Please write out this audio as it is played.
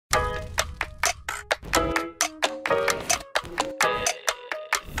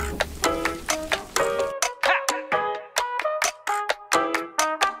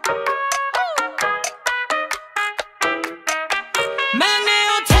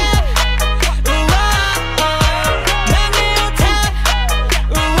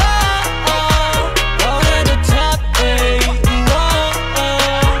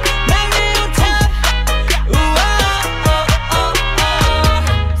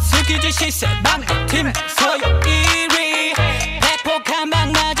시세 막내 팀 소유 1위 백폭 한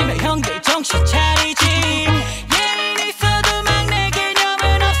방 맞으면 형들 정신 차리지 예인 있어도 막내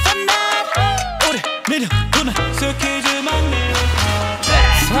개념은 없어 난 우리 미련 누나 스키즈 막내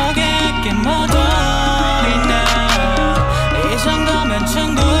소개할게 모두 있나 이 정도면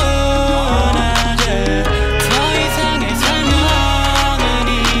충분하지 더 이상의 설명은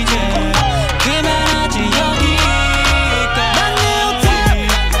이제 그만하지 여기까지 막내 오탑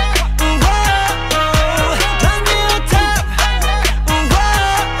막내 오탑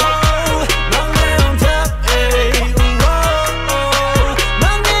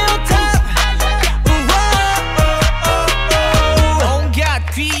막내 오탑 온갖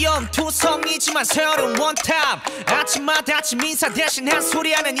귀여운 투성이지만 서열은 원탑 아침마다 아침 인사 대신 한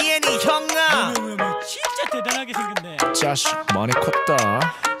소리 하는 이엔이 형아 진짜 대단하게 생겼네 자식 많이 컸다.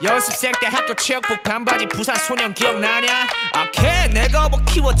 연습생 때 학교 체육복 반바지 부산 소년 기억나냐? 오케이 내가 뭐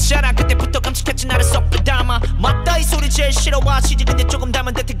키웠잖아 그때부터 깜찍했지 나를 쏙 빼닮아 맞다 이 소리 제일 싫어하시지 근데 조금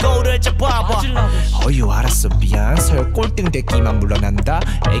닮은 듯해 거울을 잡아봐 어휴 알았어 미안. 서열 꼴등 됐기만 물러난다.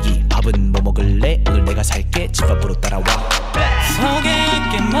 애기 밥은 뭐 먹을래? 오늘 내가 살게 집 앞으로 따라와.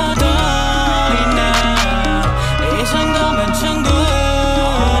 소개할게 뭐